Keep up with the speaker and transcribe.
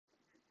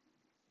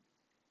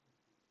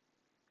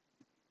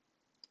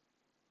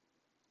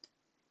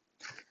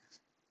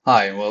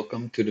Hi, and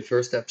welcome to the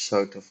first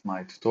episode of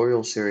my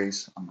tutorial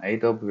series on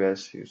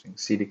AWS using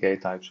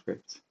CDK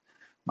TypeScript.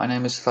 My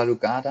name is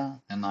Farooq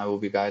Ada, and I will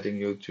be guiding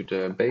you to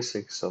the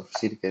basics of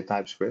CDK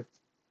TypeScript.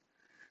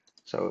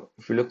 So,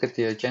 if we look at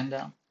the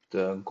agenda,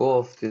 the goal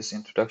of this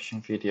introduction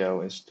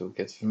video is to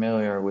get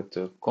familiar with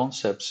the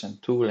concepts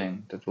and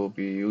tooling that we'll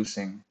be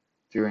using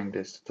during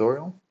this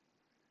tutorial.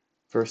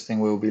 First thing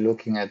we'll be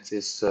looking at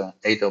is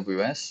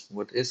AWS.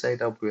 What is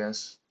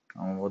AWS,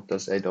 and what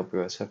does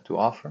AWS have to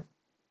offer?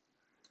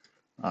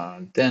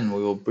 Then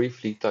we will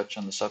briefly touch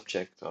on the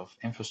subject of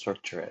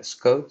infrastructure as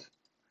code.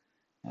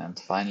 And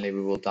finally,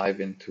 we will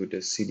dive into the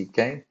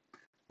CDK.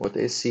 What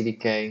is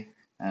CDK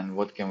and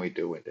what can we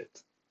do with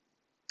it?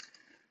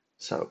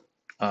 So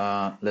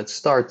let's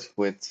start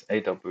with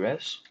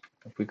AWS.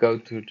 If we go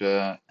to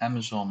the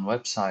Amazon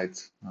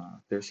website,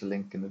 there's a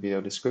link in the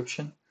video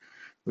description.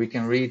 We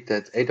can read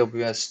that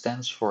AWS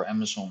stands for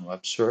Amazon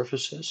Web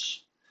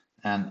Services,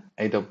 and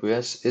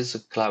AWS is a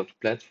cloud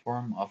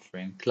platform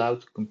offering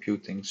cloud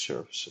computing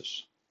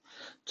services.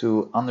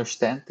 To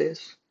understand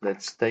this,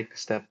 let's take a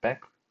step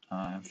back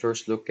and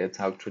first look at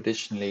how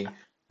traditionally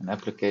an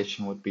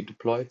application would be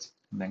deployed,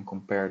 and then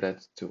compare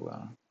that to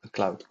a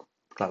cloud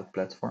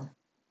platform.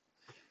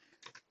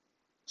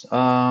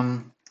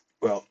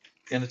 Well,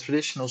 in a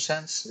traditional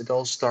sense, it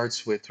all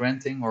starts with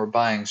renting or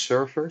buying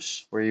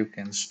servers where you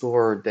can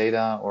store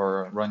data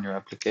or run your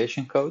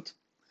application code.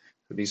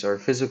 So these are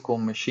physical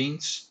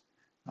machines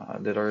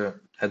that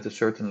are at a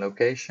certain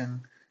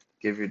location,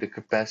 give you the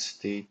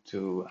capacity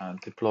to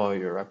deploy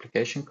your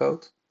application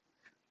code.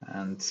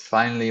 And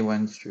finally,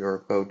 once your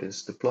code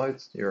is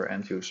deployed, your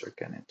end user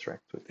can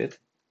interact with it.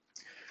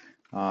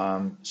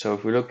 So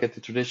if we look at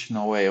the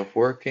traditional way of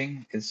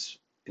working, it's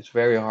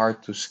very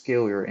hard to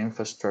scale your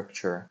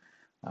infrastructure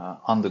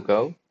on the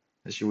go,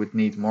 as you would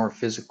need more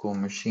physical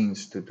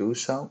machines to do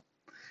so.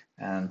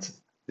 And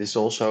this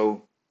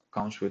also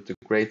comes with the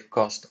great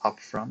cost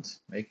upfront,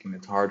 making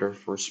it harder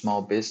for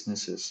small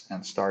businesses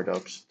and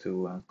startups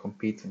to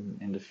compete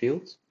in the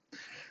field.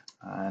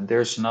 And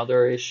there's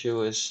another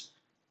issue is,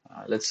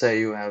 let's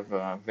say you have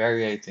a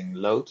varying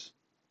load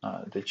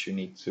that you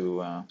need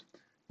to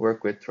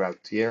work with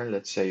throughout the year.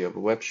 Let's say you have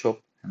a web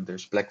shop and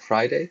there's Black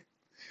Friday.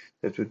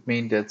 That would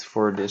mean that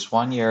for this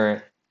 1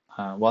 year,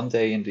 1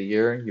 day in the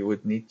year, you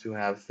would need to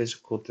have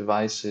physical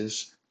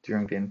devices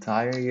during the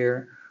entire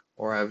year,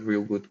 or have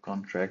real good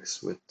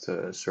contracts with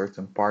a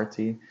certain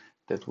party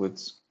that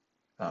would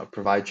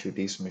provide you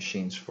these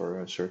machines for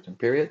a certain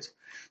period.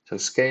 So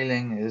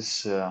scaling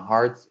is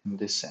hard in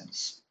this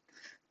sense.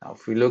 Now,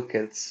 if we look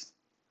at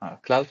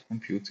cloud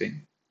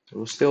computing,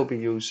 we'll still be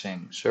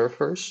using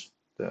servers.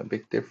 The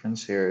big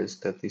difference here is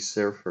that these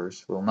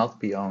servers will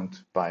not be owned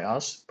by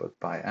us, but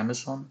by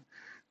Amazon,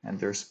 and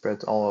they're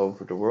spread all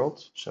over the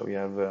world. So we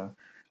have a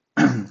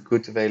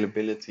good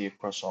availability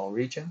across all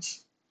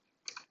regions.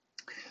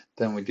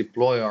 Then we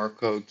deploy our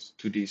code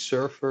to these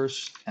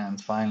servers, and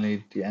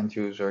finally, the end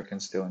user can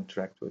still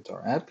interact with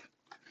our app.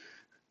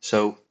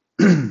 So,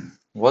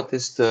 what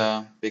is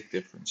the big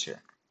difference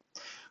here?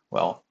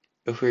 Well,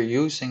 if we're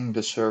using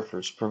the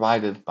servers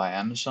provided by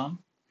Amazon,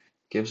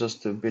 it gives us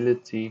the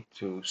ability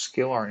to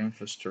scale our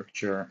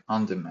infrastructure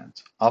on demand,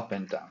 up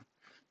and down.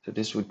 So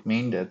this would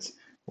mean that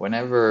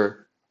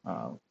whenever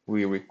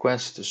we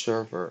request a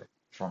server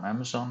from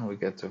Amazon, we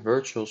get a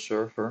virtual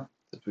server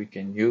that we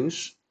can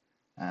use,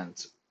 and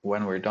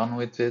when we're done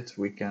with it,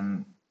 we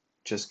can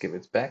just give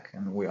it back,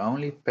 and we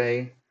only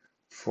pay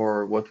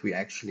for what we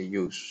actually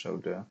use. So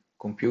the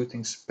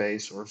computing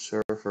space or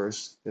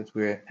servers that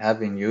we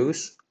have in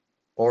use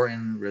or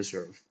in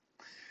reserve.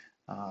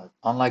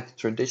 Unlike the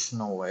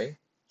traditional way,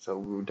 so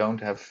we don't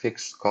have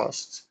fixed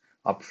costs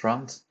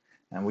upfront,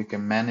 and we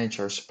can manage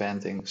our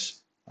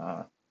spendings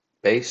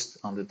based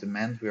on the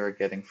demand we are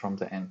getting from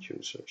the end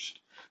users.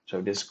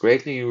 So this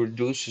greatly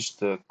reduces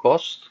the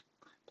cost,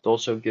 but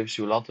also gives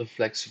you a lot of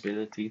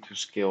flexibility to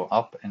scale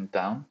up and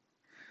down.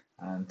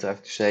 And I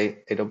have to say,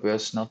 AWS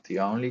is not the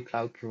only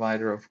cloud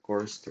provider, of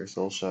course. There's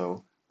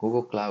also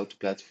Google Cloud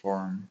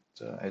Platform,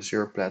 the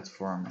Azure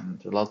Platform,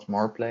 and a lot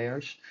more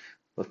players.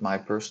 But my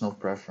personal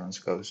preference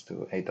goes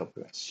to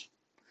AWS.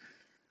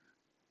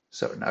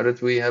 So now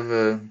that we have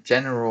a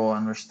general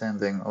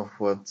understanding of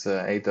what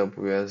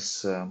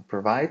AWS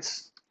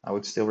provides, I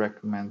would still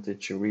recommend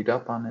that you read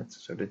up on it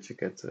so that you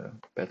get a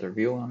better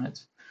view on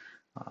it.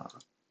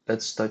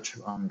 Let's touch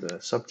on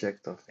the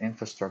subject of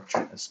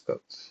infrastructure as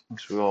code,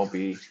 as we will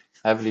be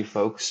heavily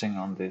focusing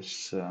on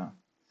this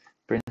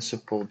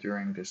principle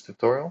during this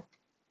tutorial.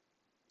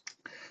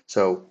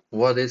 So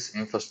what is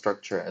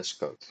infrastructure as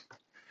code?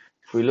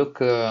 If we look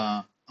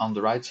on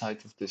the right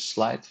side of this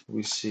slide,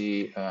 we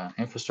see an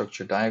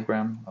infrastructure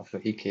diagram of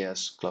an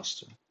EKS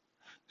cluster.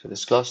 So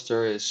this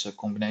cluster is a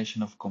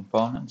combination of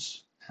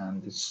components,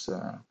 and this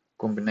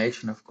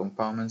combination of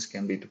components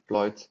can be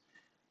deployed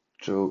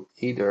through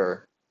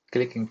either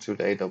clicking to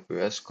the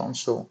AWS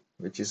console,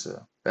 which is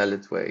a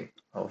valid way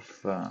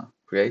of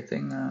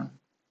creating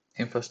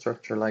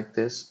infrastructure like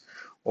this,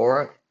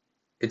 or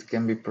it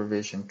can be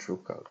provisioned through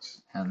code.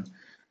 And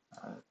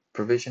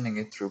provisioning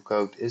it through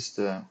code is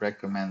the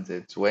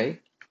recommended way,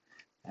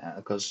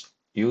 because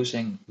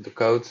using the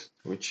code,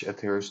 which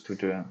adheres to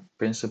the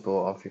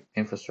principle of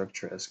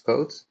infrastructure as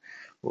code,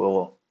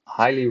 will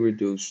highly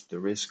reduce the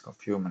risk of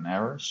human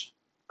errors,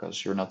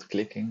 because you're not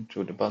clicking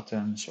through the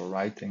buttons or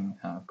writing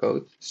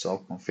code. It's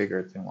all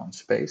configured in one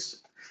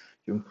space.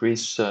 You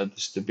increase the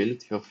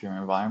stability of your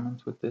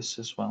environment with this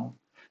as well,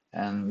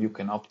 and you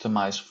can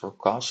optimize for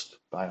cost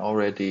by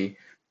already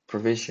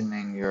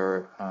provisioning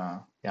your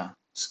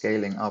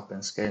scaling up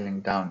and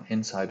scaling down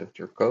inside of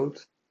your code.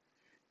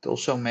 It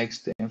also makes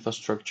the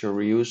infrastructure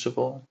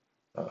reusable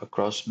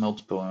across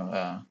multiple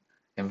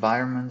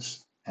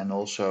environments, and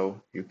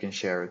also you can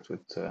share it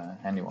with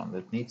anyone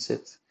that needs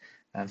it.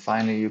 And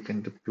finally, you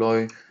can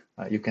deploy,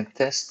 you can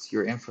test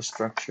your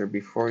infrastructure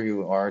before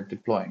you are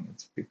deploying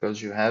it,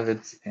 because you have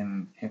it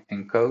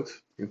in code.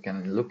 You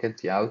can look at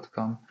the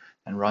outcome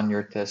and run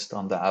your test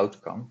on the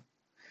outcome.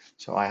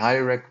 So I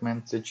highly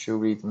recommend that you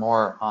read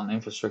more on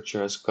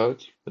infrastructure as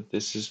code, but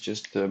this is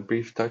just a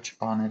brief touch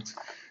upon it.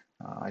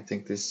 I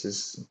think this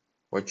is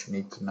what you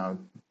need to know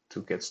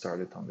to get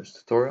started on this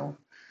tutorial.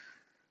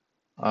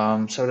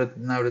 So that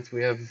now that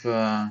we have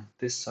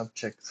this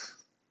subject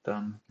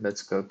done,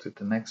 let's go to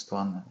the next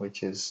one,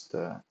 which is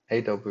the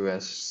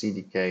AWS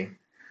CDK,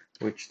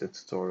 which the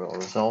tutorial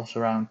revolves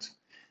around.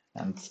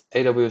 And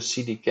AWS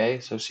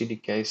CDK, so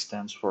CDK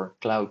stands for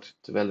Cloud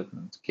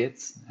Development Kit,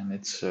 and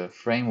it's a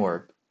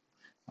framework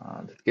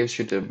that gives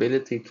you the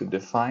ability to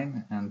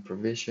define and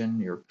provision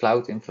your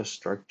cloud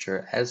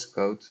infrastructure as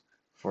code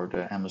for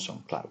the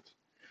Amazon cloud.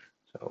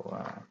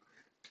 So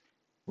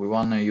we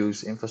want to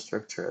use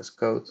infrastructure as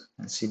code,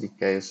 and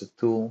CDK is a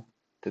tool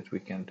that we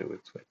can do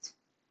it with.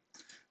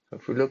 So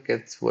if we look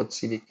at what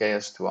CDK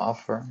has to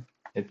offer,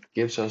 it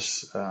gives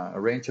us a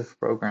range of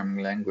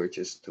programming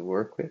languages to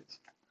work with.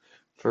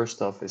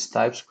 First off is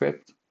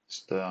TypeScript.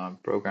 It's the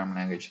programming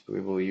language that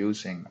we will be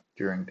using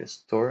during this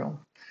tutorial.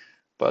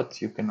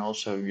 But you can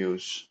also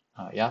use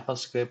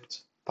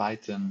JavaScript,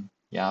 Python,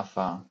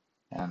 Java,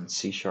 and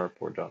C# or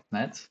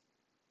 .NET.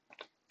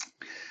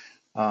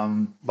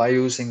 By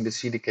using the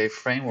CDK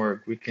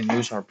framework, we can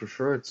use our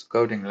preferred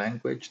coding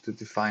language to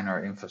define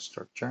our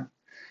infrastructure.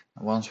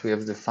 And once we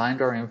have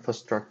defined our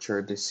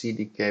infrastructure, the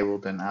CDK will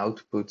then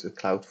output a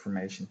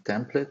CloudFormation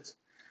template,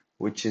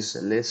 which is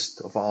a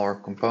list of all our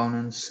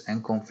components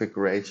and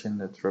configuration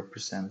that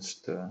represents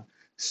the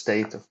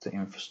state of the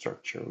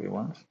infrastructure we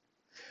want.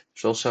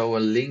 There's also a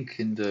link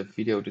in the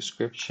video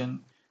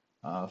description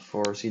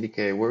for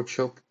CDK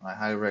Workshop. I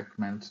highly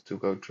recommend to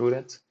go through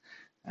that.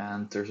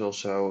 And there's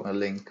also a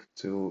link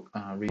to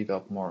read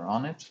up more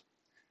on it.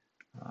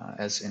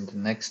 As in the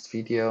next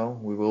video,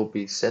 we will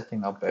be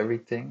setting up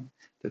everything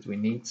that we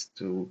need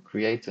to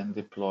create and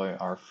deploy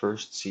our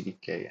first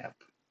CDK app.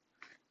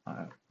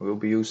 We'll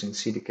be using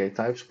CDK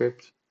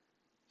TypeScript.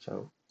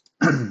 So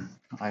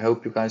I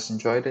hope you guys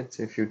enjoyed it.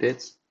 If you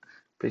did,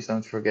 please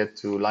don't forget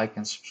to like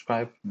and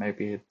subscribe,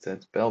 maybe hit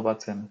that bell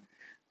button,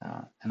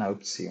 and I hope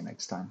to see you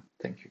next time.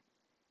 Thank you.